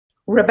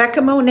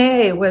Rebecca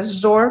Monet with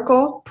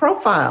Zoracle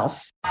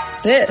Profiles.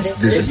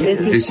 This is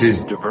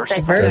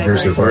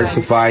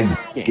Diversified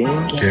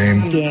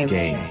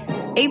Game.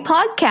 A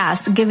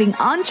podcast giving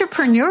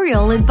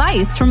entrepreneurial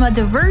advice from a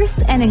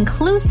diverse and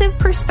inclusive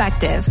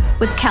perspective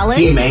with Kellen.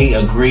 He may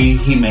agree,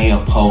 he may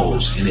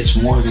oppose, and it's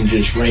more than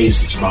just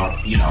race, it's about,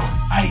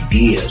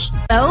 ideas.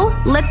 So,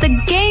 let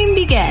the game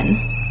begin.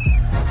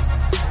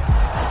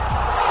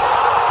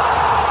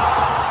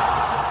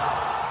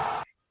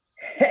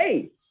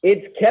 Hey,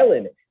 it's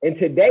Kellen, and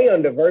today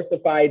on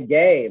Diversified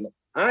Game,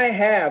 I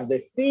have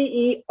the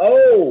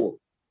CEO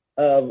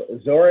of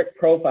Zoracle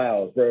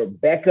Profiles,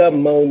 Rebecca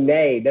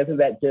Monet. Doesn't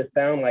that just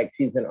sound like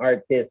she's an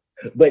artist?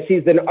 But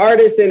she's an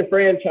artist in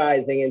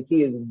franchising, and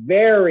she is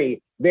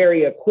very,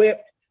 very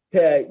equipped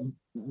to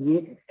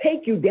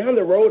take you down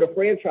the road of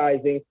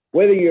franchising,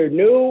 whether you're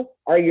new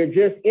or you're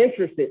just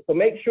interested. So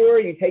make sure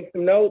you take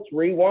some notes,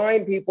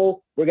 rewind,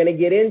 people. We're going to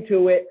get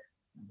into it.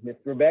 Miss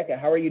Rebecca,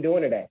 how are you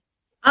doing today?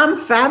 I'm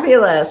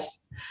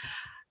fabulous.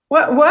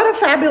 What a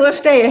fabulous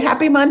day.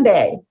 Happy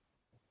Monday.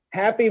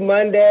 Happy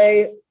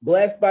Monday,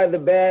 blessed by the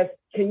best.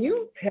 Can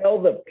you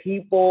tell the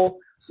people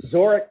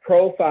Zoracle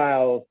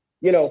Profiles,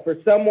 for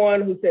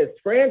someone who says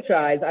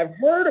franchise, I've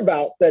heard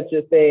about such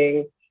a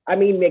thing. I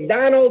mean,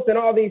 McDonald's and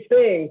all these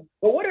things,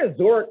 but what does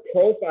Zoracle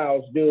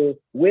Profiles do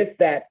with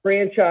that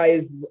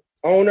franchise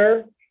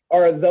owner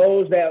or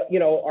those that,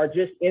 are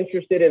just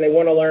interested and they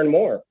want to learn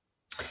more?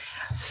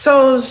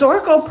 So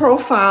Zoracle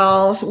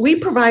Profiles, we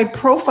provide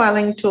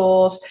profiling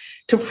tools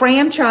to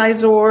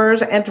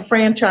franchisors and to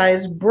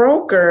franchise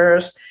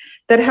brokers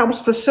that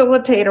helps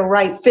facilitate a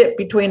right fit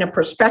between a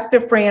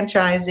prospective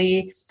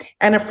franchisee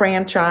and a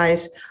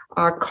franchise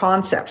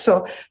concept.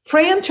 So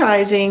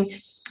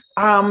franchising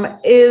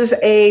is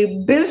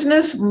a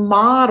business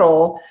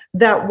model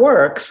that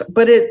works,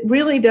 but it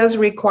really does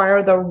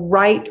require the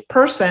right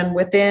person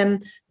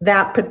within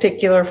that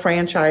particular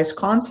franchise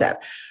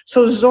concept.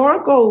 So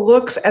Zoracle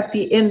looks at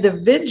the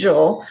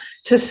individual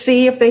to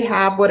see if they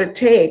have what it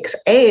takes,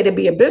 A, to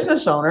be a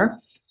business owner,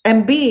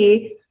 and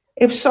B,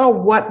 if so,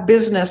 what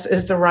business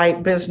is the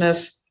right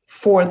business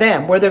for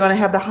them, where they're going to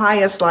have the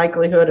highest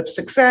likelihood of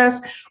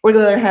success, where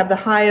they're going to have the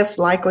highest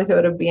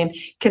likelihood of being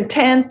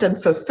content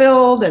and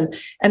fulfilled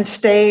and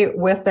stay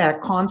with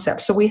that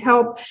concept. So we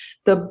help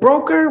the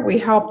broker, we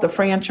help the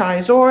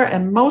franchisor,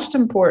 and most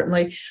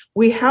importantly,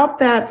 we help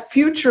that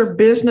future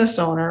business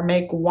owner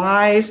make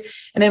wise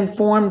and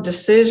informed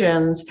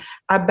decisions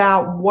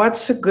about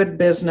what's a good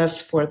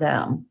business for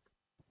them.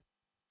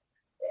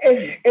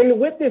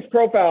 And with this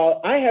profile,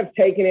 I have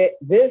taken it,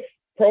 this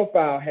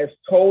profile has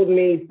told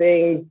me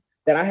things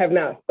that I have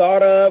not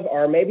thought of,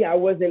 or maybe I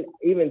wasn't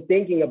even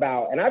thinking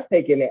about. And I've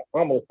taken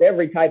almost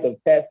every type of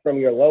test from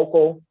your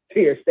local to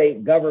your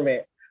state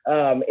government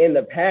in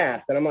the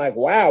past. And I'm like,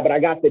 wow, but I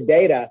got the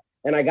data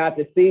and I got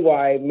to see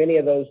why many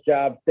of those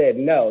jobs said,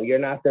 no, you're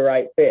not the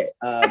right fit.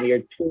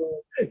 You're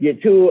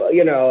too,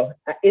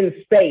 in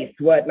space,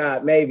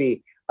 whatnot,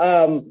 maybe.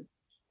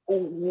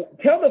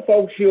 Tell the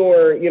folks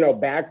your,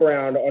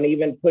 background on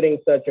even putting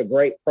such a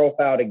great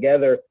profile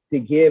together to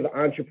give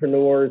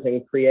entrepreneurs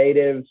and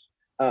creatives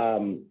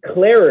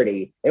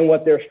clarity in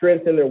what their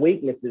strengths and their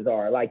weaknesses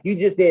are. Like you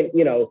just didn't,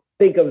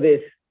 think of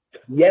this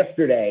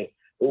yesterday.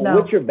 No.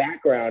 What's your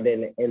background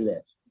in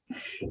this?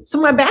 So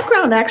my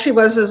background actually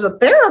was as a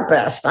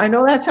therapist. I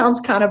know that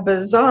sounds kind of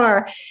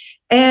bizarre.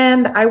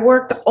 And I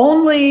worked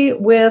only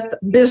with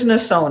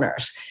business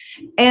owners.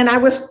 And I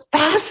was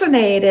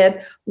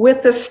fascinated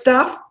with the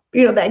stuff,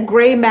 that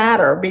gray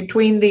matter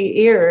between the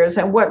ears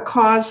and what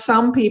caused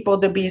some people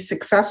to be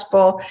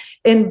successful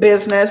in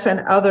business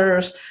and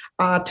others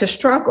to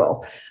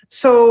struggle.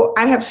 So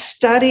I have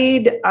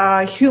studied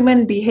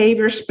human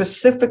behavior,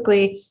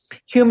 specifically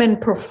human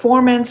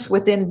performance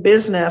within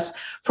business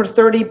for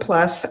 30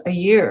 plus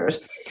years.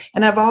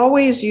 And I've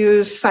always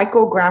used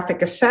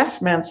psychographic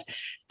assessments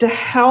to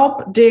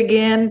help dig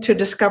in to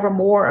discover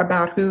more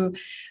about who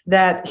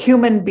that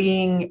human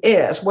being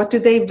is. What do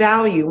they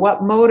value?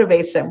 What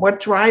motivates them? What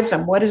drives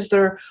them? What is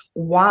their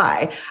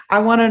why? I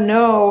want to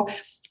know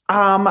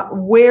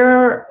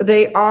where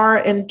they are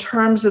in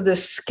terms of the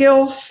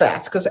skill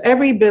sets, because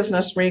every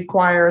business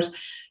requires,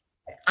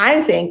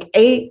 I think,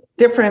 8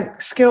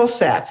 different skill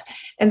sets.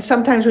 And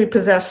sometimes we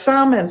possess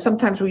some and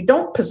sometimes we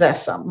don't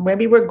possess some.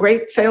 Maybe we're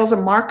great sales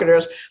and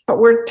marketers, but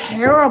we're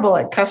terrible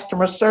at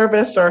customer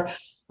service, or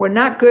we're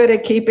not good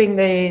at keeping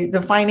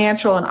the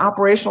financial and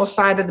operational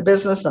side of the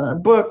business and the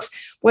books.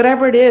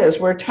 Whatever it is,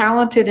 we're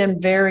talented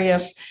in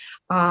various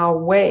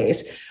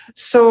ways.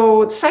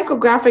 So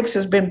psychographics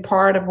has been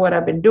part of what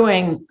I've been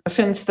doing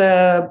since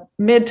the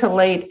mid to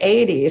late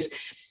 80s.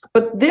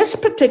 But this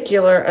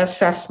particular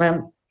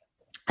assessment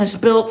is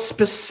built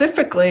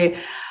specifically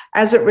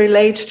as it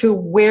relates to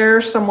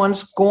where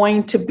someone's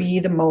going to be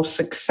the most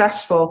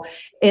successful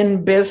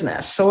in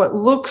business. So it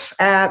looks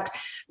at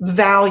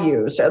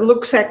values. It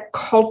looks at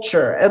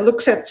culture. It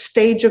looks at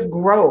stage of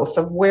growth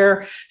of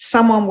where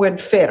someone would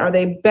fit. Are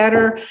they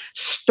better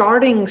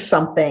starting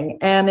something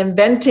and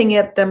inventing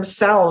it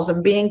themselves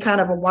and being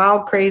kind of a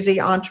wild, crazy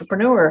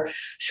entrepreneur?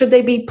 Should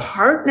they be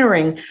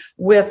partnering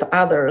with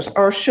others,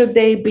 or should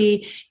they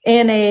be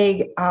in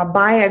a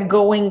by a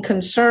going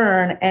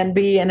concern and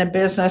be in a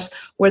business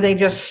where they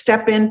just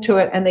step into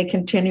it and they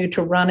continue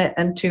to run it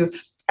and to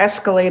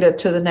escalate it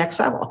to the next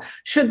level?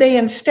 Should they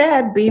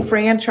instead be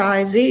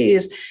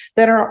franchisees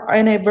that are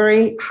in a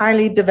very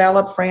highly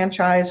developed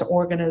franchise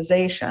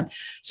organization?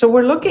 So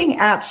we're looking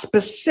at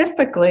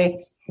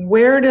specifically,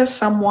 where does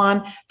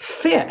someone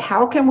fit?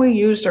 How can we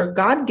use their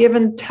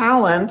God-given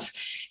talents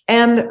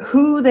and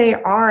who they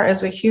are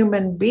as a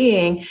human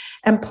being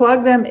and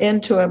plug them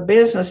into a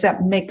business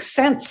that makes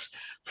sense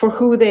for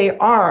who they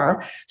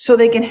are, so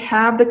they can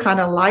have the kind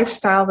of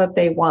lifestyle that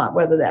they want,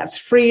 whether that's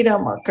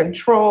freedom or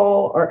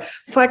control or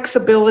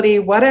flexibility,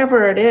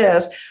 whatever it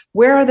is.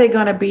 Where are they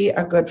going to be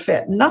a good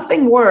fit?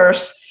 Nothing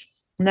worse,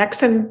 next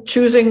to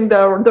choosing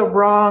the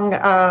wrong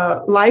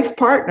life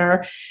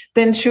partner,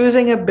 than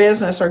choosing a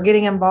business or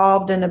getting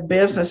involved in a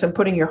business and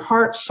putting your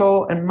heart,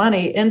 soul, and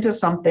money into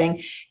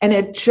something, and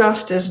it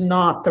just is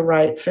not the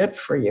right fit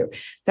for you.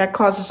 That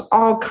causes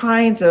all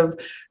kinds of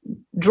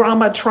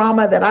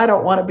trauma that I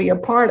don't want to be a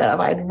part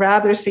of. I'd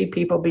rather see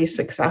people be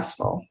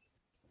successful.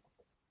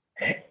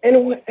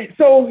 And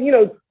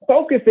so,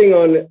 focusing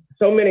on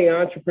so many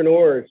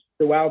entrepreneurs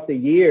throughout the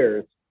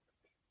years,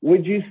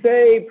 would you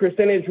say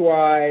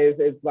percentage-wise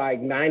it's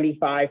like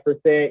 95%,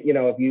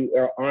 if you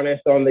are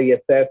honest on the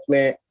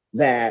assessment,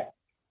 that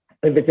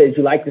if it says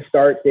you like to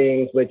start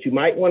things, but you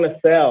might want to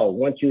sell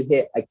once you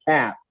hit a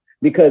cap,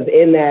 because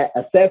in that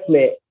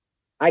assessment,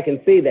 I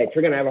can see that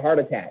you're going to have a heart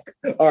attack,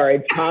 or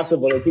it's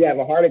possible that you have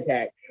a heart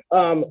attack.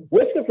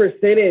 What's the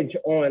percentage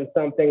on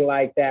something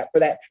like that for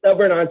that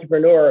stubborn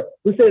entrepreneur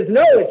who says,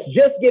 no, it's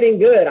just getting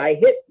good.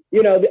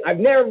 I've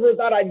never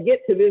thought I'd get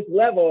to this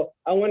level.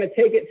 I want to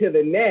take it to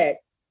the next.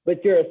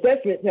 But your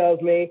assessment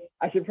tells me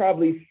I should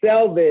probably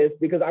sell this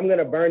because I'm going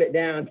to burn it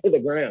down to the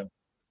ground.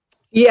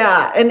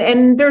 Yeah.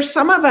 And there's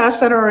some of us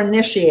that are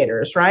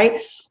initiators,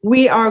 right?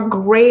 We are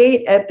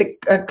great at the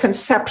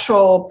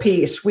conceptual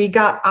piece. We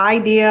got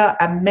idea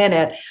a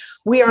minute.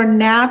 We are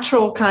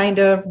natural kind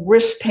of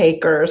risk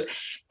takers.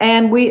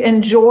 And we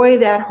enjoy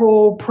that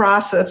whole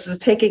process of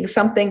taking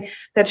something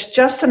that's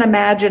just an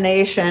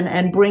imagination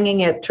and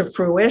bringing it to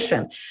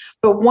fruition.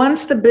 But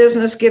once the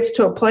business gets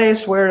to a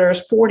place where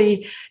there's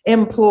 40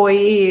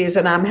 employees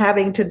and I'm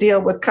having to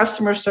deal with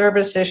customer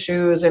service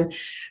issues and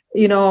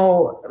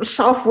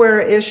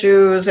software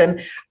issues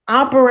and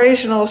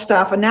operational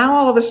stuff. And now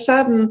all of a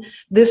sudden,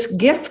 this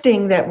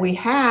gifting that we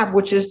have,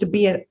 which is to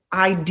be an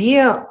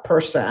idea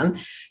person,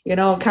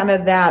 kind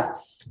of that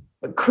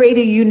create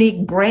a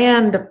unique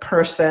brand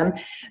person,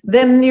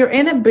 then you're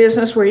in a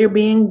business where you're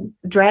being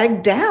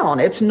dragged down.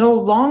 It's no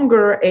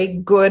longer a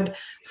good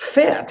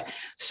fit.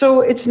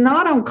 So it's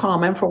not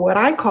uncommon for what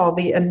I call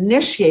the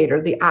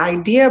initiator, the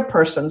idea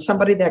person,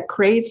 somebody that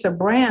creates a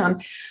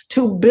brand,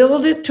 to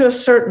build it to a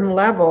certain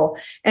level.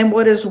 And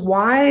what is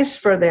wise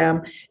for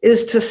them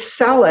is to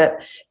sell it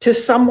to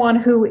someone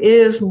who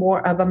is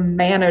more of a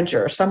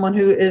manager, someone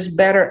who is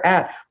better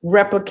at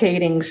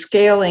replicating,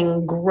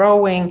 scaling,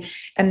 growing,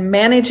 and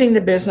managing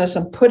the business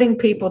and putting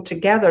people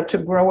together to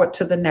grow it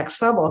to the next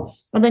level.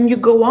 And then you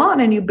go on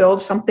and you build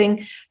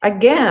something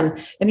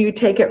again, and you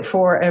take it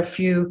for a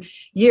few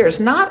years.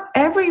 Not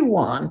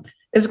everyone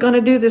is going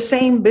to do the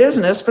same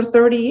business for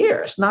 30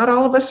 years. Not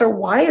all of us are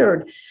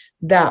wired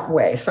that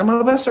way. Some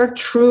of us are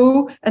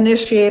true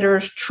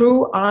initiators,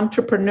 true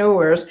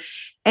entrepreneurs,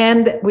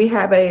 and we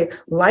have a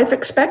life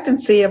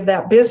expectancy of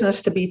that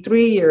business to be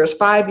 3 years,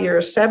 5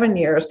 years, 7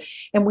 years.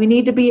 And we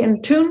need to be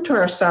in tune to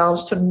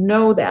ourselves to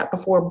know that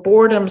before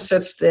boredom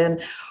sets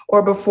in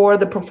or before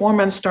the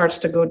performance starts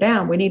to go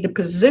down. We need to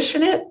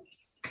position it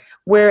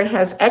where it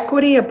has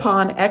equity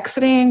upon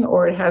exiting,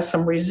 or it has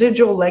some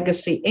residual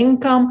legacy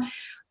income.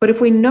 But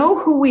if we know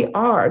who we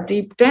are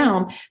deep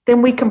down,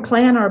 then we can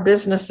plan our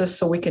businesses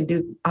so we can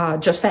do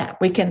just that.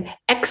 We can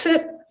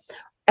exit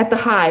at the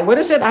high. What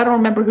is it? I don't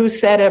remember who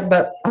said it,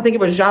 but I think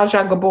it was Zsa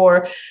Zsa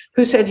Gabor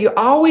who said, you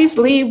always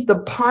leave the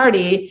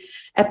party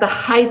at the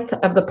height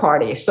of the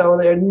party. So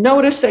they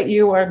notice that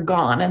you are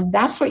gone. And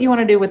that's what you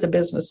want to do with the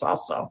business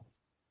also.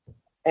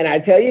 And I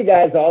tell you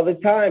guys all the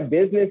time,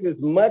 business is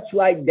much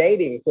like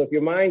dating. So if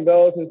your mind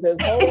goes and says,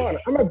 hold on,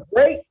 I'm a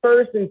great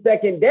first and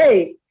second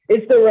date,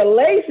 it's the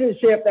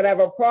relationship that I have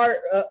a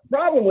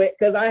problem with,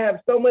 because I have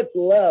so much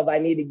love I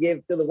need to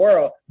give to the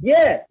world.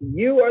 Yes,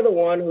 you are the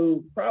one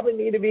who probably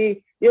need to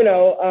be,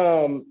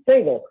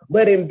 single.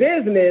 But in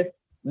business,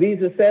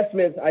 these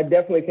assessments, I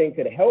definitely think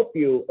could help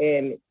you.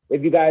 And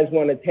if you guys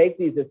want to take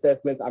these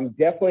assessments, I'm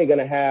definitely going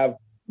to have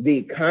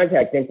the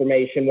contact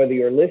information, whether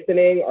you're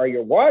listening or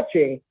you're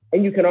watching.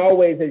 And you can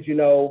always, as you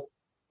know,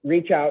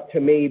 reach out to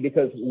me,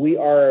 because we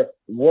are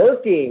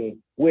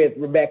working with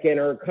Rebecca and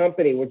her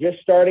company. We're just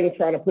trying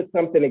to put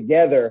something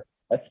together,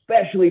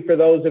 especially for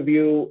those of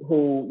you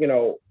who,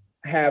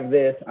 have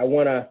this. I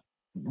want to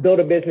build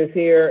a business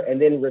here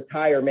and then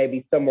retire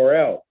maybe somewhere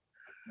else.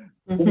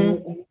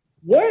 Mm-hmm.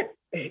 What,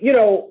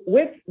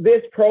 with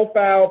this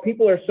profile,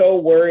 people are so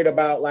worried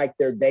about like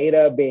their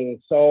data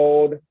being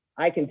sold.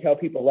 I can tell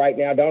people right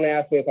now, don't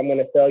ask me if I'm going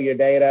to sell your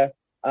data.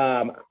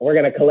 We're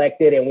going to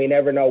collect it and we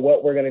never know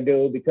what we're going to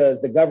do because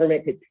the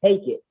government could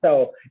take it.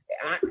 So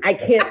I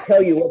can't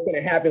tell you what's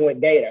going to happen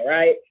with data,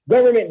 right?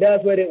 Government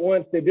does what it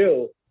wants to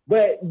do.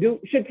 But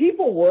should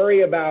people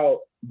worry about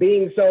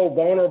being so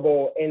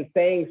vulnerable and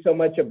saying so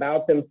much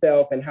about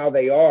themselves and how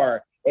they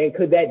are? And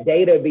could that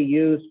data be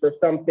used for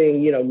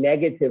something,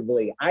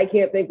 negatively? I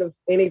can't think of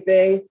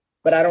anything,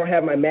 but I don't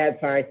have my mad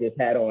scientist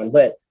hat on.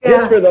 But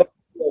just for those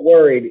who are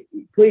worried,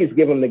 please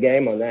give them the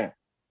game on that.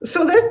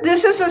 So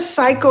this is a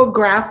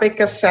psychographic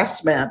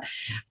assessment.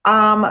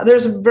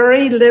 There's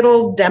very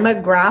little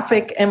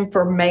demographic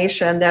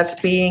information that's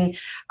being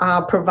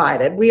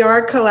provided. We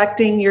are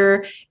collecting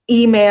your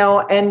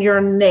email and your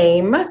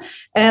name.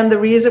 And the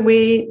reason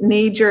we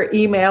need your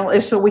email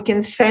is so we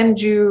can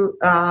send you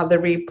the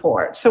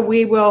report. So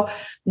we will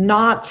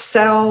not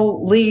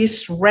sell,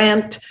 lease,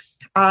 rent,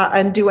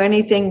 and do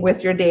anything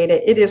with your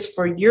data. It is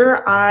for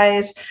your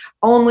eyes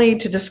only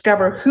to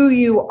discover who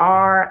you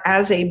are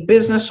as a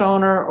business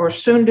owner or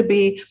soon to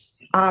be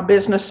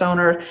business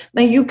owner.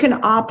 Now you can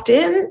opt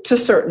in to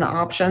certain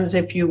options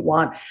if you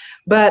want,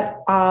 but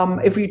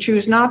if you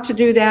choose not to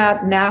do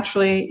that,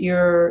 naturally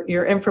your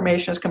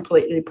information is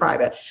completely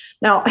private.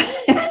 Now,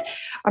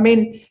 I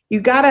mean,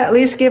 you got to at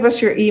least give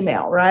us your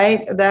email,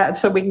 right? That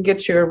so we can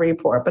get you a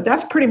report, but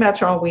that's pretty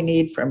much all we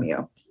need from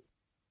you.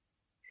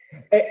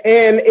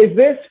 And is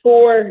this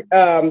for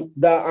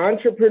the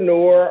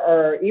entrepreneur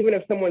or even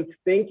if someone's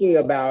thinking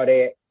about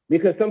it?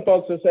 Because some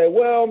folks will say,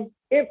 well,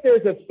 if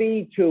there's a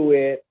fee to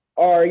it,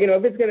 or,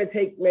 if it's going to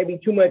take maybe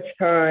too much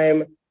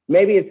time,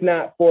 maybe it's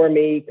not for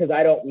me because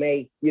I don't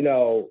make,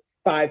 $5,000,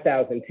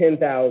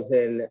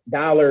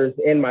 $10,000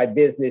 in my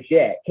business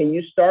yet. Can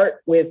you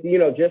start with,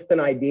 just an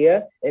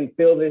idea and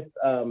fill this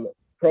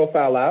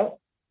profile out?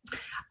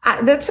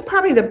 That's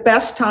probably the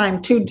best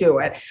time to do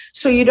it.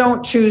 So you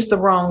don't choose the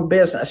wrong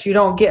business. You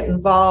don't get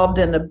involved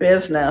in a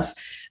business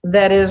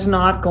that is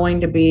not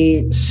going to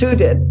be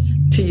suited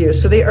to you.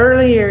 So the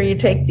earlier you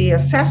take the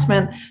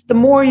assessment, the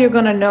more you're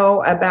going to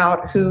know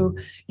about who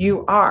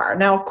you are.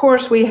 Now, of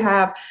course, we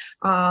have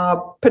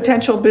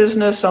potential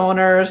business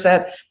owners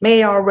that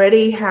may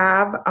already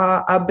have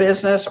a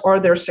business or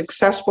they're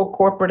successful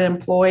corporate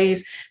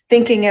employees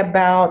thinking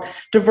about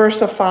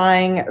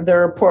diversifying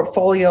their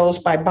portfolios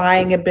by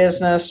buying a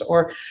business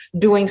or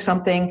doing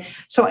something.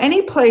 So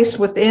any place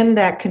within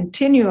that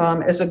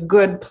continuum is a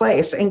good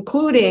place,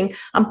 including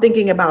I'm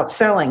thinking about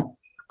selling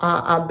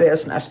a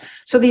business.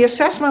 So the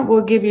assessment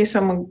will give you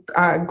some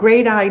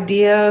great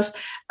ideas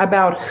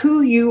about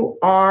who you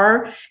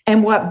are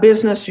and what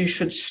business you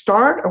should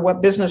start or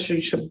what business you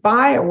should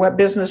buy or what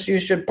business you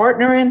should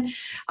partner in.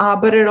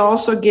 But it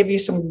also gives you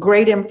some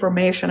great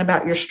information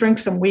about your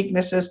strengths and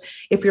weaknesses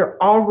if you're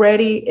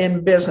already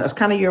in business,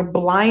 kind of your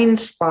blind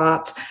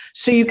spots,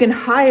 so you can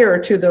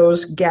hire to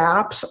those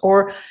gaps,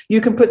 or you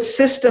can put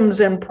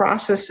systems and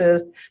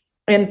processes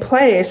in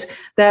place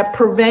that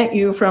prevent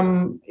you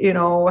from,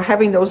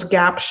 having those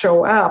gaps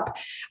show up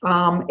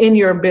in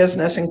your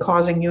business and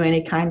causing you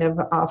any kind of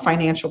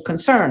financial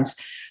concerns.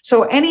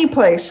 So any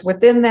place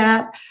within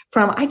that,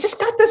 from I just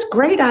got this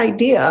great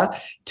idea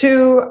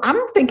to I'm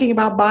thinking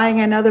about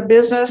buying another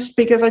business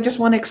because I just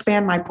want to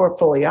expand my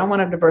portfolio. I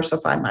want to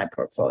diversify my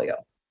portfolio.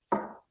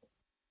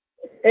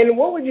 And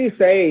what would you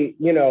say,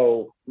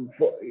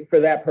 for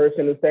that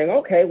person who's saying,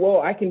 okay,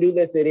 well, I can do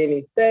this at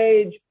any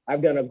stage.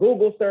 I've done a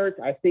Google search.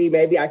 I see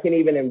maybe I can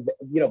even,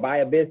 buy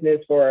a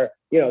business for,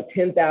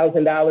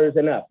 $10,000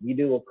 and up. You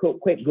do a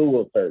quick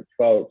Google search,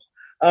 folks.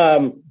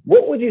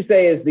 What would you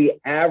say is the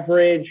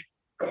average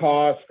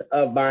cost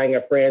of buying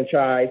a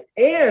franchise?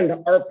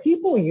 And are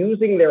people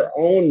using their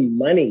own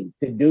money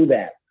to do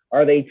that?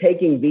 Are they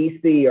taking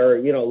VC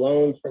or,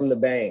 loans from the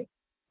bank?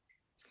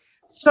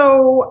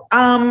 So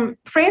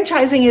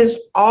franchising is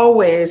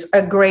always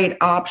a great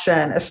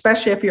option,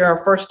 especially if you're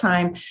a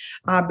first-time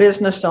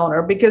business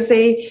owner, because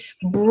they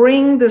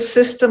bring the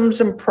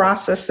systems and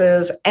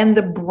processes and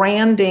the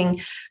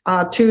branding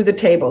to the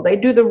table. They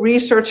do the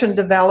research and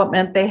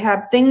development. They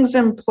have things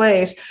in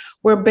place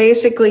where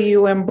basically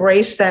you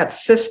embrace that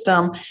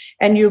system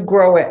and you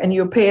grow it and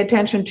you pay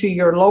attention to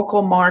your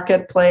local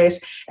marketplace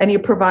and you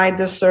provide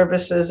the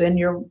services in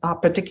your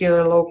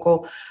particular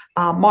local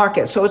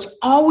market. So it's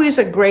always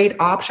a great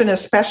option,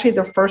 especially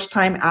the first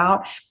time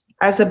out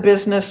as a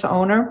business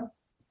owner.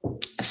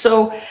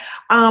 So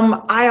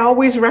I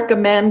always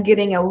recommend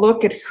getting a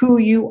look at who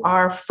you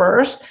are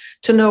first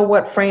to know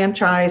what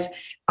franchise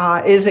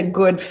is a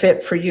good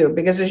fit for you,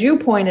 because as you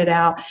pointed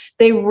out,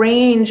 they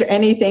range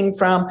anything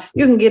from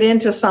you can get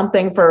into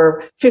something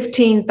for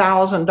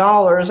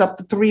 $15,000 up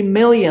to $3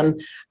 million.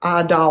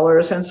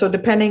 And so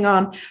depending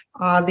on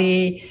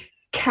the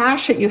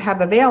cash that you have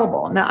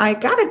available. Now, I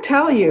got to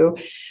tell you,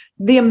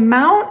 the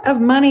amount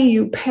of money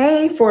you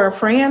pay for a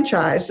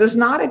franchise does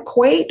not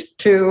equate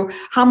to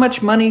how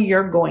much money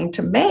you're going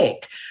to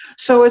make.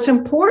 So it's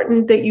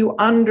important that you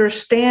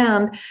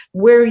understand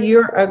where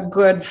you're a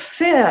good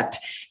fit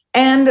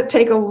and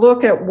take a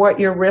look at what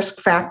your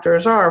risk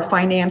factors are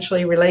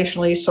financially,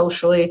 relationally,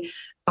 socially,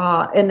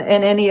 in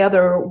any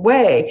other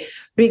way,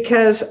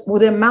 because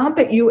the amount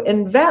that you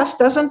invest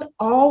doesn't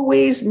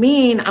always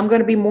mean I'm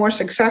going to be more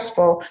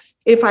successful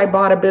if I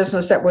bought a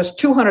business that was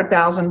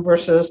 200,000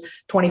 versus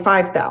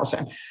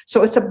 25,000.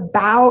 So it's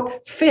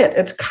about fit.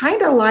 It's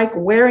kind of like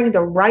wearing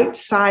the right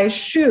size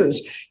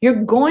shoes.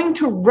 You're going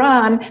to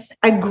run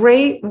a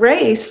great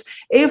race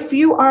if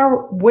you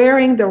are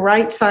wearing the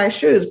right size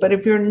shoes. But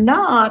if you're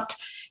not,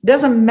 it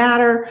doesn't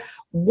matter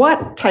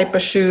what type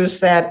of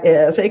shoes that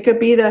is. It could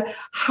be the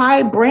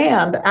high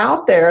brand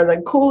out there,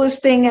 the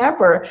coolest thing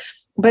ever.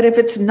 But if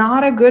it's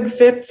not a good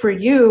fit for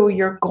you,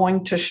 you're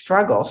going to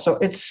struggle. So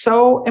it's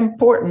so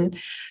important.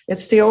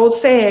 It's the old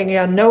saying,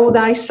 know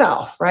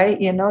thyself, right?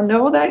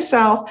 Know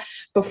thyself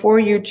before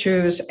you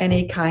choose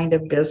any kind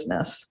of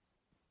business.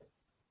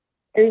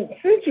 And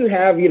since you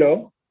have,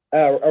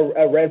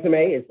 a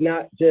resume, it's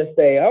not just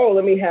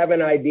let me have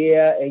an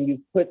idea and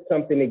you put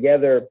something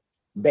together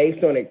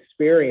based on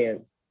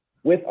experience.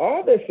 With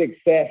all the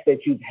success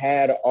that you've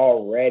had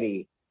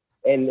already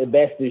and the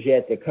best is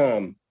yet to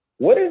come,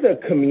 what is a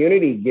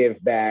community give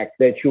back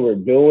that you are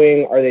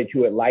doing or that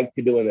you would like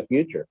to do in the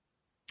future?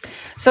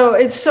 So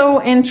it's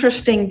so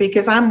interesting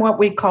because I'm what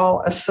we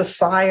call a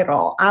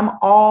societal. I'm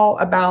all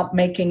about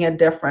making a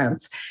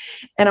difference.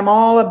 And I'm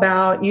all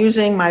about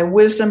using my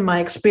wisdom, my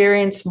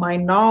experience, my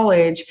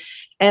knowledge,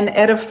 and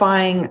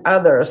edifying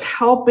others,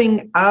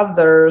 helping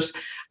others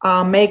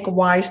make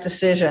wise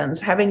decisions.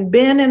 Having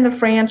been in the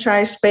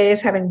franchise space,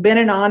 having been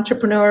an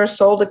entrepreneur,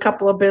 sold a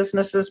couple of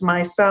businesses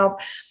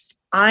myself,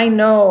 I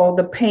know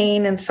the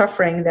pain and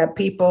suffering that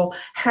people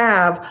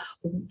have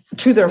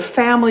to their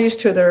families,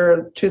 to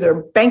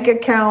their bank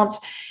accounts,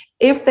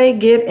 if they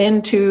get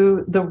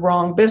into the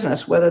wrong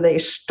business, whether they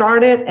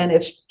start it and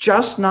it's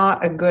just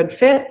not a good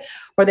fit,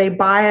 or they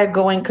buy a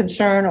going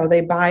concern, or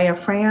they buy a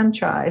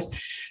franchise.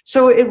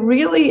 So it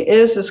really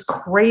is this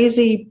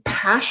crazy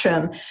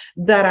passion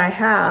that I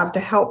have to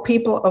help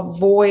people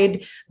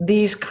avoid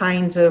these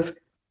kinds of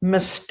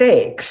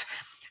mistakes.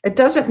 It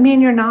doesn't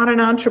mean you're not an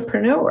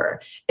entrepreneur.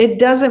 It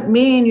doesn't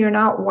mean you're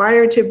not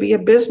wired to be a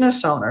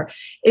business owner.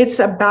 It's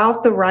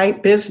about the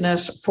right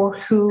business for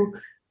who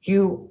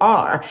you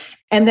are,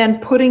 and then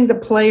putting the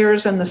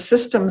players and the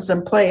systems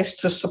in place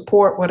to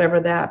support whatever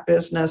that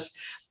business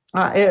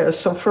is.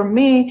 So for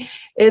me,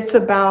 it's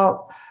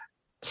about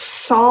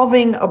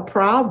solving a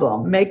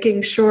problem,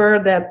 making sure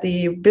that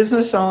the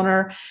business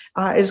owner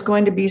is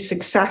going to be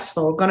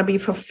successful, going to be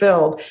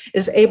fulfilled,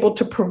 is able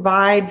to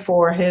provide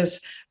for his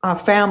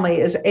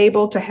family, is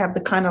able to have the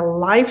kind of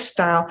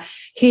lifestyle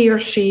he or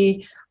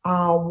she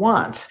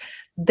wants.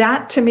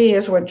 That to me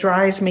is what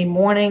drives me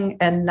morning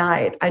and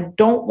night. I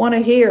don't want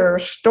to hear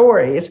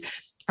stories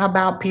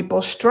about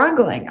people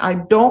struggling. I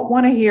don't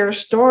want to hear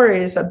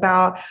stories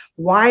about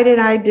why did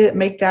I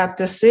make that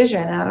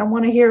decision. And I don't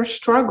want to hear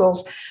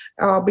struggles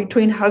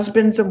between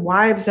husbands and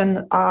wives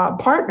and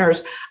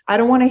partners. I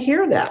don't want to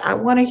hear that. I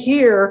want to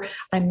hear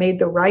I made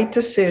the right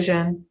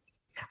decision.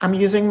 I'm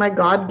using my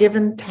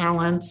God-given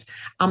talents.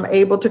 I'm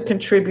able to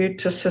contribute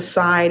to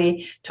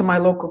society, to my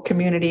local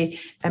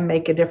community, and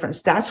make a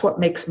difference. That's what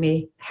makes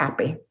me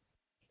happy.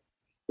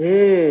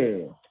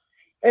 And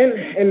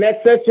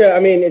that's such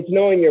a, it's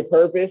knowing your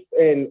purpose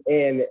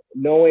and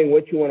knowing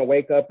what you want to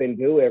wake up and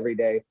do every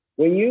day.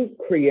 When you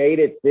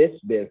created this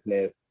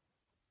business,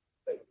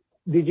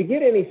 did you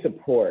get any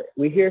support?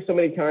 We hear so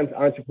many times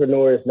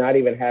entrepreneurs not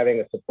even having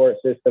a support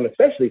system,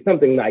 especially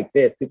something like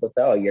this. People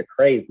say, oh, you're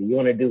crazy. You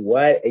want to do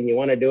what? And you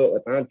want to do it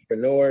with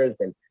entrepreneurs.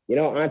 And,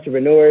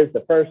 entrepreneurs,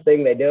 the first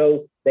thing they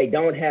do, they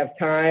don't have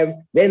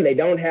time. Then they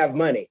don't have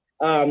money,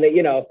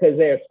 because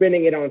they're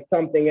spending it on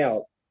something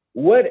else.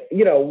 What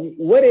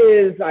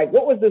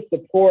was the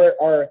support,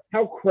 or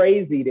how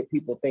crazy did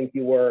people think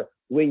you were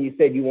when you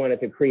said you wanted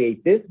to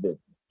create this business?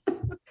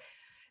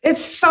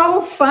 It's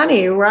so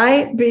funny,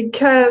 right?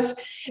 Because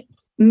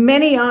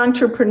many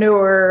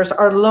entrepreneurs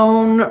are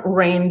lone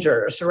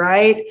rangers,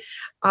 right?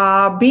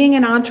 Being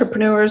an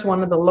entrepreneur is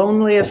one of the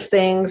loneliest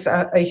things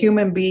a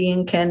human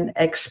being can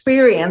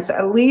experience,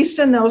 at least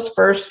in those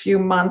first few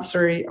months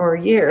or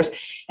years.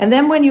 And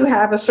then when you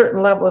have a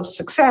certain level of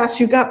success,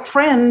 you got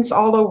friends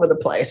all over the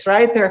place,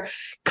 right? They're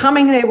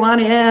coming, they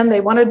want in,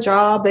 they want a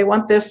job, they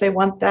want this, they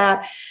want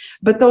that.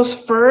 But those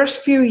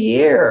first few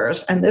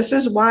years, and this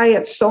is why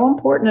it's so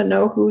important to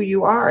know who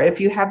you are. If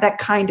you have that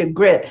kind of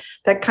grit,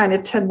 that kind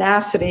of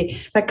tenacity,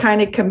 that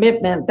kind of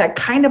commitment, that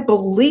kind of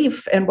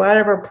belief in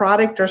whatever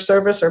product or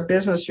service or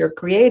business you're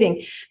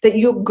creating, that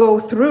you go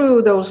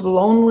through those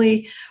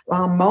lonely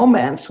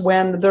moments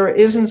when there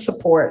isn't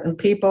support and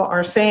people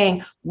are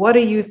saying, what are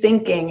you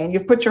thinking? And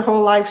you've put your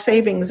whole life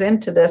savings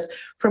into this.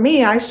 For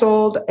me, I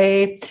sold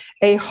a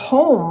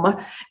home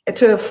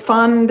to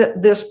fund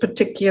this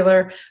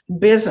particular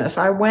business.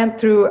 I went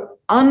through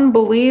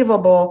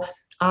unbelievable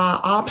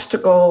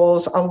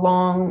obstacles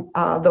along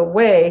the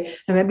way.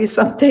 And maybe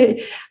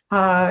someday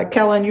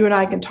Kellen, you and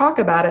I can talk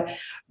about it.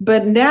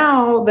 But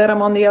now that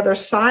I'm on the other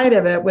side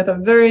of it with a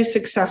very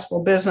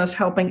successful business,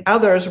 helping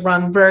others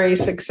run very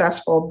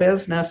successful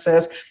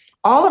businesses,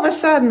 all of a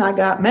sudden I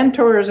got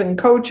mentors and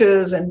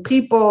coaches and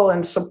people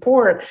and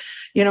support,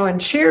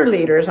 and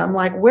cheerleaders. I'm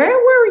like, where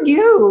were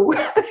you?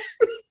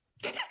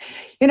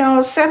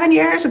 7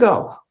 years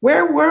ago,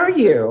 where were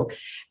you?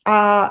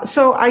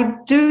 So I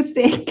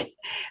think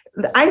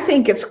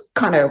it's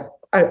kind of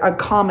a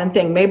common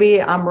thing.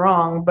 Maybe I'm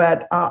wrong,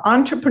 but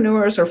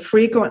entrepreneurs are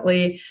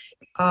frequently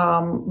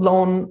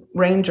lone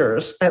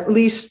rangers, at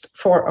least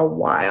for a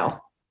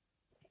while.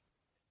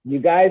 You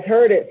guys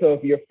heard it. So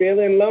if you're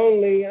feeling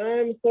lonely,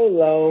 I'm so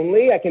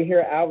lonely. I can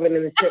hear Alvin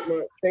and the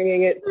Chipmunks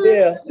singing it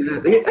still.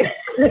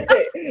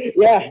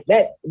 Yeah,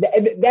 that's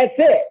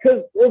it.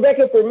 Because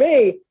Rebecca, for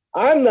me,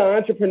 I'm the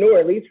entrepreneur,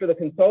 at least for the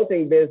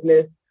consulting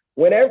business.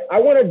 Whenever I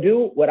want to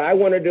do what I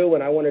want to do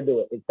when I want to do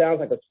it. It sounds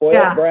like a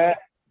spoiled brat,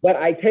 but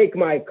I take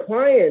my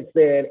clients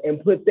then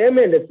and put them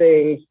into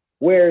things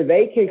where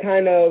they can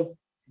kind of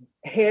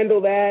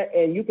handle that,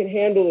 and you can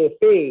handle the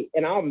fee,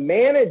 and I'll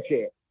manage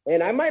it.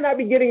 And I might not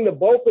be getting the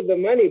bulk of the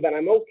money, but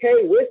I'm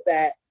okay with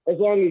that as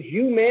long as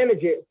you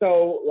manage it.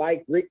 So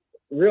like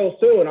real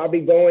soon, I'll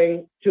be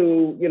going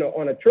to,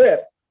 on a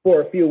trip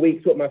for a few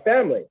weeks with my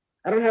family.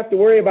 I don't have to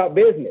worry about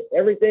business.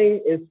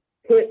 Everything is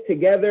put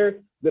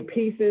together, the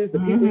pieces, the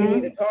people you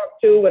need to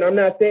talk to when I'm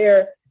not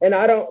there. And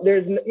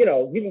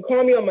you can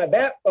call me on my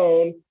bat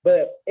phone,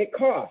 but it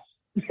costs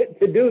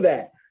to do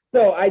that.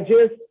 So I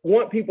just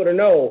want people to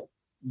know,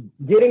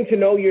 getting to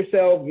know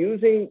yourself,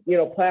 using,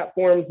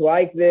 platforms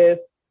like this,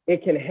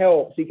 it can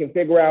help so you can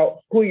figure out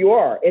who you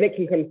are, and it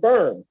can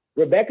confirm.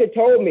 Rebecca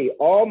told me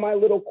all my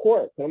little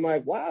quirks. I'm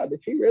like, wow,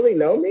 did she really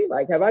know me?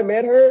 Like, have I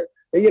met her?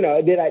 Maybe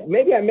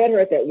I met her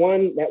at that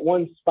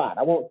one spot.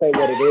 I won't say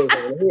what it is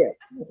over here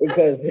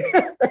because,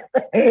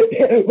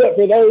 but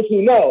for those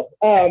who know,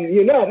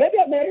 maybe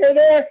I met her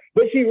there,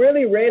 but she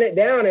really ran it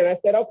down. And I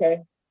said,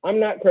 okay, I'm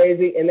not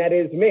crazy. And that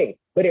is me,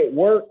 but it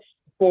works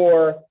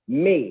for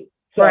me.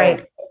 So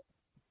right.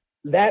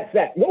 That's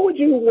that. What would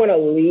you want to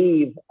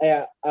leave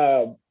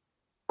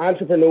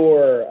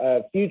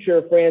entrepreneur,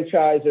 future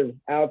franchisers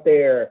out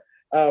there?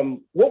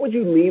 What would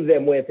you leave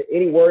them with?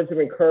 Any words of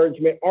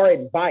encouragement or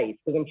advice?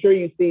 Because I'm sure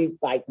you see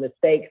like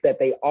mistakes that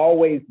they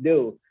always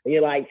do. And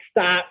you're like,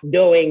 stop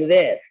doing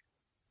this.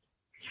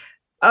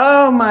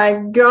 Oh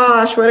my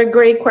gosh, what a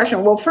great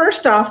question. Well,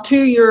 first off, to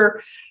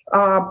your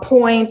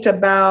point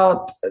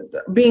about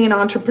being an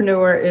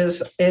entrepreneur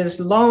is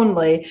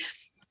lonely.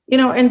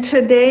 In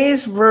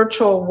today's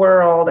virtual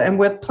world and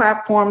with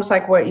platforms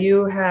like what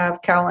you have,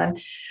 Kellen,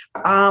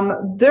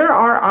 there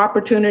are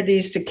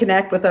opportunities to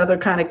connect with other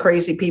kind of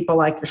crazy people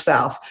like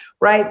yourself,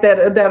 right?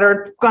 That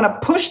are going to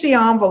push the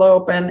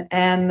envelope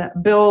and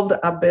build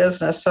a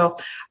business. So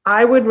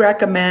I would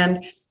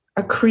recommend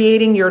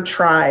creating your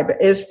tribe,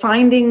 is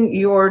finding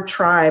your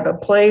tribe, a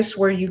place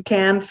where you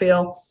can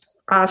feel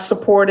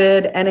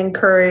supported and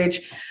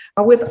encouraged,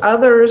 with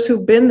others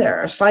who've been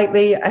there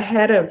slightly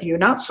ahead of you,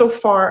 not so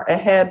far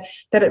ahead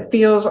that it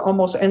feels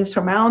almost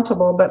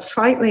insurmountable, but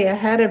slightly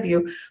ahead of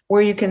you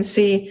where you can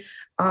see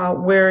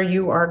where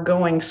you are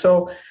going.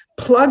 So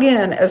plug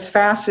in as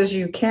fast as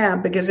you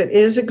can, because it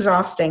is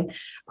exhausting,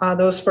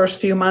 those first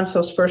few months,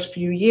 those first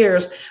few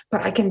years.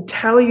 But I can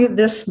tell you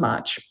this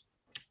much,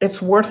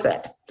 it's worth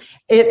it.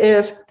 It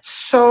is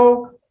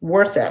so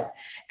worth it.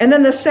 And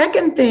then the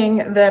second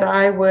thing that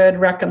I would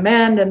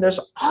recommend, and there's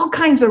all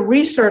kinds of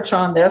research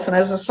on this, and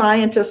as a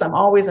scientist, I'm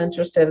always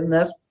interested in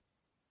this,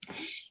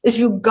 is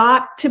you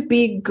got to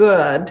be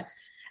good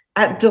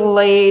at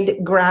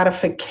delayed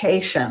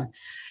gratification.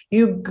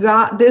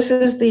 This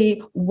is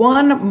the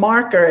one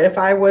marker, if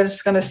I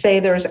was going to say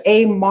there's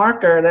a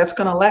marker that's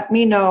going to let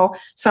me know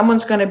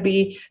someone's going to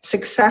be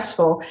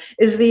successful,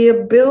 is the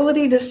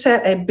ability to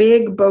set a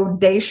big,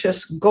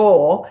 bodacious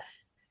goal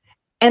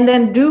and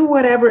then do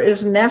whatever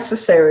is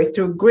necessary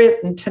through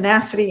grit and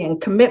tenacity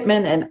and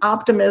commitment and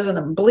optimism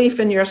and belief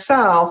in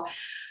yourself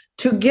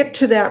to get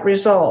to that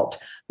result,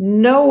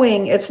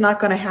 knowing it's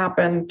not going to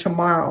happen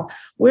tomorrow.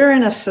 We're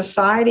in a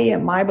society,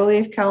 in my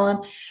belief,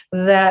 Kellen,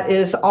 that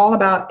is all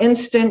about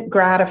instant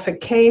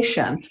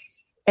gratification.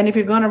 And if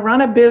you're going to run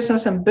a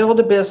business and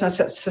build a business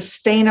that's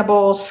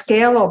sustainable,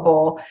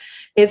 scalable,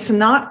 it's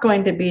not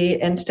going to be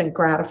instant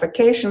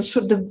gratification.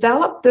 So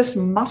develop this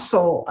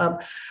muscle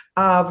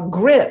of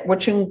grit,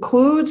 which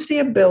includes the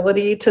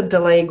ability to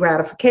delay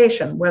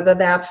gratification, whether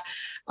that's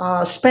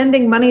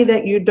spending money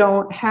that you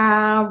don't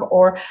have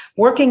or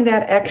working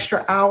that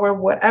extra hour,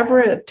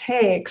 whatever it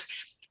takes.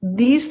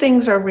 These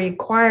things are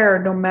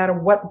required no matter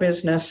what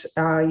business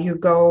you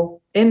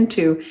go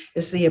into,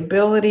 is the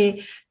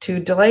ability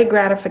to delay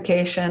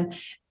gratification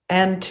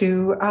and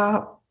to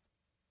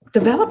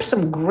develop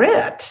some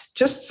grit,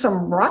 just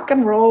some rock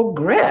and roll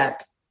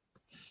grit.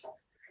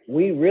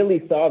 We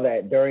really saw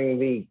that during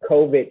the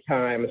COVID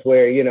times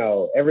where,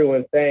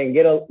 everyone's saying,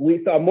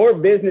 we saw more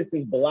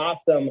businesses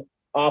blossom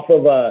off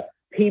of a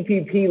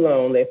PPP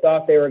loan they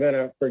thought they were going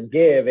to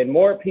forgive, and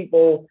more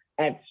people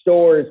at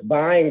stores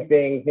buying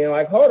things,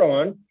 like, hold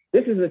on,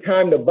 this is the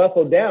time to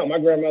buckle down. My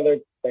grandmother,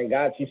 thank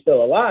God she's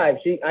still alive.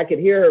 I could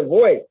hear her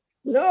voice.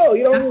 No,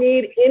 you don't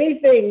need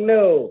anything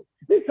new.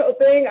 This whole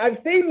thing, I've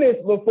seen this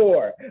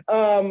before.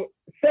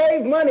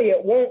 Save money,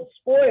 it won't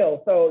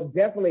spoil. So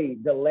definitely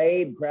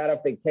delayed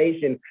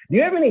gratification. Do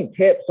you have any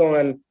tips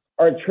on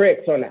or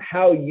tricks on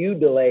how you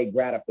delay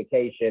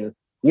gratification,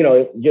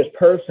 just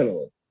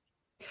personally?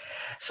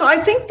 So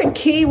I think the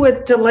key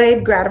with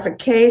delayed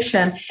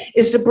gratification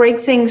is to break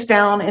things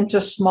down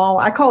into small,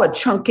 I call it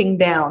chunking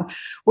down,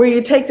 where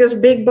you take this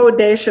big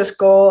bodacious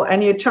goal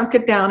and you chunk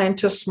it down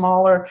into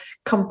smaller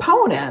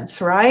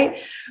components,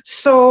 right?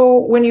 So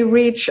when you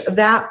reach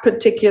that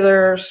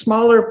particular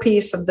smaller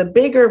piece of the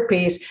bigger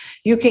piece,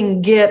 you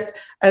can get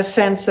a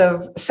sense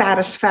of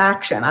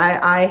satisfaction.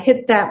 I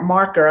hit that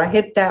marker.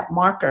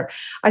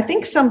 I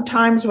think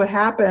sometimes what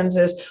happens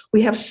is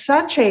we have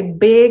such a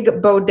big,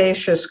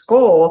 bodacious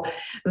goal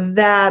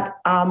that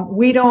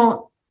we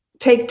don't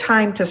take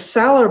time to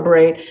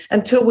celebrate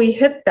until we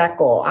hit that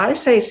goal. I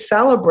say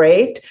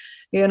celebrate,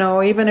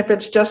 even if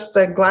it's just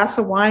a glass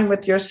of wine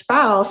with your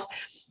spouse,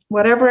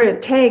 whatever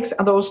it takes,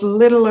 those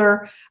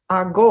littler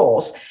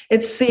goals.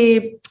 It's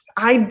the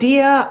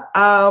idea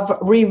of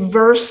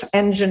reverse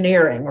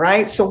engineering,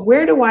 right? So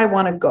where do I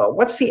want to go?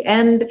 What's the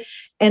end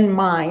in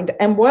mind?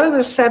 And what are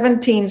the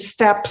 17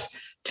 steps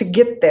to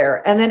get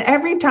there? And then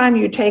every time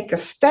you take a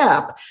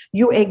step,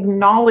 you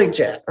acknowledge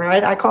it,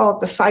 right? I call it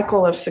the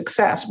cycle of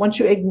success. Once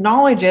you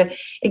acknowledge it,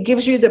 it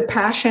gives you the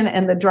passion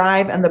and the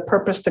drive and the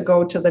purpose to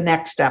go to the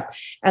next step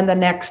and the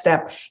next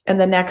step and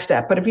the next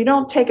step. But if you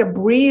don't take a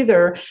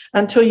breather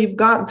until you've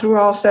gotten through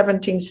all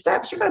 17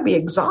 steps, you're going to be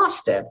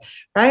exhausted,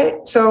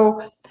 right?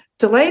 So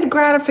delayed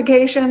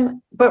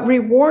gratification, but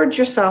reward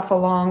yourself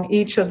along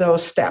each of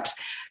those steps.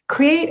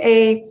 Create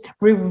a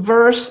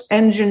reverse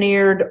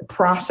engineered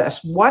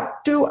process. What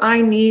do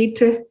I need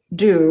to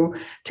do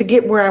to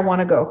get where I want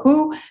to go?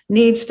 Who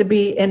needs to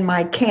be in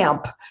my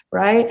camp,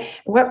 right?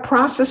 What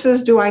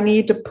processes do I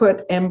need to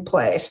put in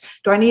place?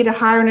 Do I need to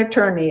hire an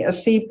attorney, a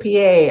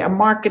CPA, a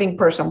marketing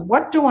person?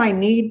 What do I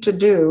need to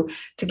do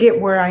to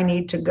get where I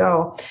need to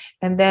go?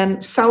 And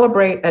then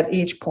celebrate at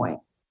each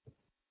point.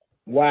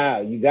 Wow,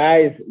 you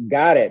guys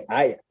got it.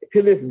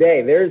 To this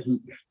day, there's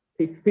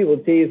people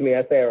tease me.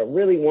 I say, I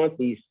really want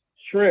these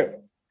shrimp.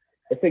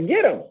 I said,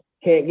 get them.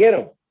 Can't get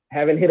them.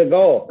 Haven't hit a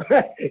goal.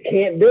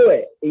 Can't do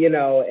it.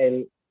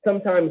 And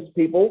sometimes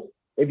people,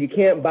 if you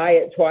can't buy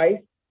it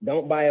twice,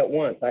 don't buy it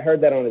once. I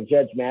heard that on a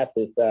Judge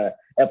Mathis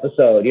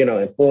episode,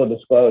 in full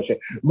disclosure.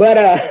 But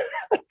I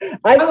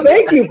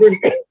thank you for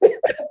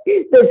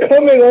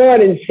coming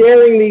on and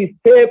sharing these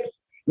tips.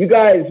 You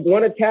guys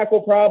want to tackle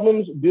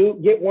problems,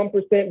 get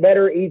 1%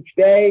 better each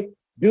day.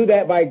 Do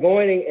that by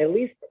going and at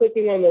least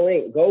clicking on the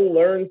link. Go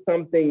learn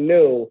something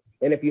new.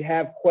 And if you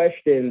have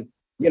questions,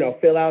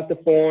 fill out the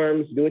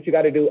forms, do what you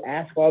got to do,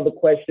 ask all the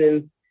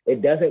questions.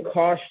 It doesn't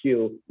cost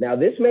you. Now,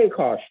 this may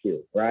cost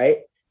you,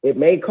 right? It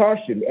may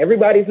cost you.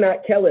 Everybody's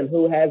not Kellen,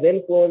 who has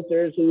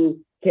influencers who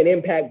can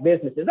impact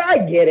businesses. I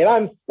get it.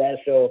 I'm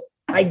special.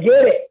 I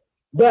get it.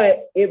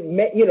 But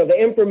the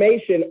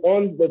information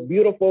on the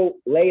beautiful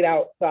laid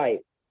out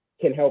site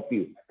can help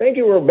you. Thank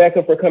you,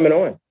 Rebecca, for coming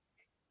on.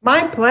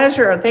 My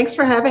pleasure. Thanks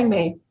for having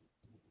me.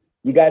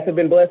 You guys have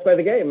been blessed by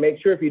the game. Make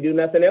sure if you do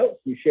nothing else,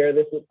 you share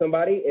this with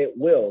somebody. It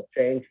will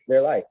change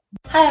their life.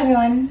 Hi,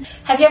 everyone.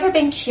 Have you ever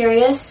been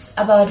curious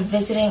about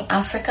visiting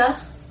Africa?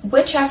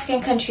 Which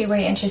African country were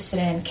you interested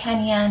in?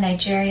 Kenya,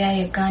 Nigeria,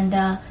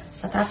 Uganda,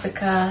 South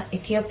Africa,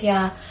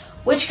 Ethiopia?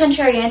 Which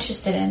country are you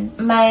interested in?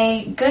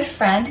 My good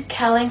friend,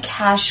 Kellen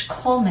Cash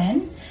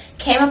Coleman,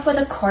 came up with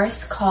a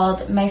course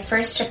called My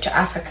First Trip to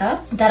Africa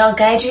that'll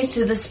guide you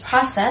through this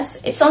process.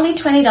 It's only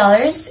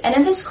 $20, and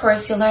in this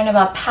course you'll learn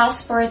about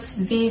passports,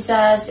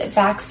 visas,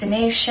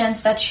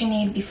 vaccinations that you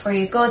need before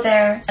you go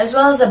there, as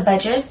well as a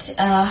budget,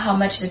 how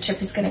much the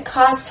trip is going to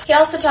cost. He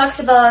also talks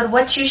about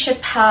what you should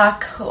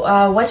pack,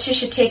 what you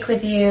should take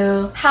with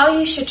you, how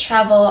you should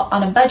travel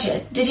on a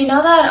budget. Did you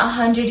know that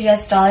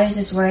 $100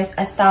 is worth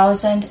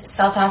 1,000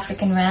 South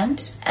African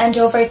rand and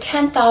over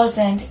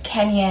 10,000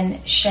 Kenyan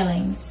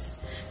shillings?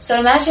 So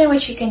imagine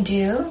what you can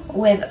do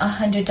with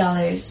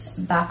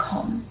 $100 back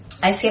home.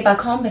 I say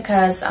back home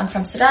because I'm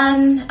from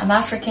Sudan, I'm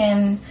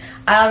African,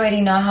 I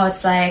already know how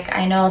it's like.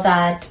 I know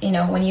that,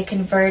 when you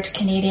convert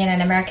Canadian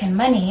and American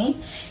money,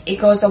 it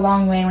goes a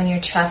long way when you're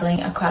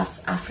traveling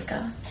across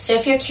Africa. So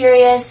if you're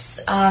curious,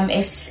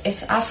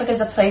 if Africa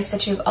is a place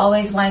that you've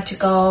always wanted to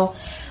go,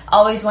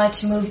 always wanted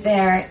to move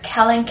there,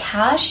 Kellen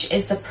Cash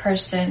is the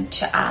person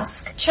to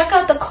ask. Check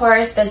out the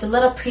course. There's a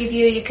little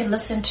preview you can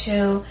listen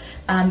to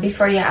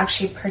before you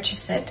actually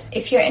purchase it.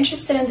 If you're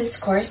interested in this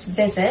course,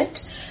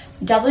 visit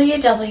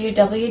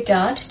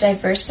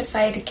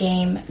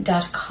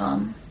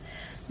www.diversifiedgame.com.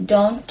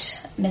 Don't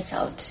miss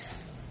out.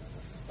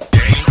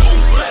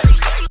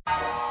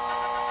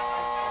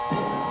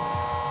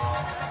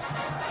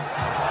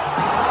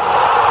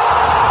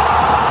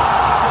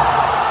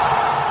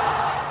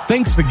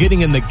 Thanks for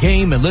getting in the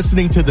game and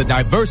listening to the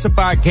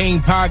Diversified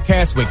Game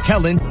Podcast with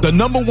Kellen, the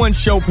 #1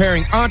 show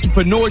pairing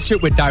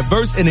entrepreneurship with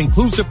diverse and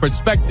inclusive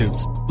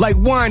perspectives like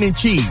wine and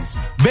cheese,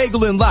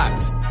 bagel and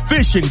lox,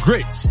 fish and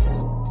grits.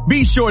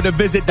 Be sure to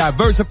visit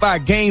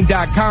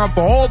diversifiedgame.com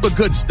for all the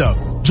good stuff.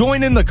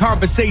 Join in the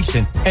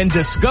conversation and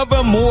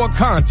discover more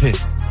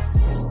content.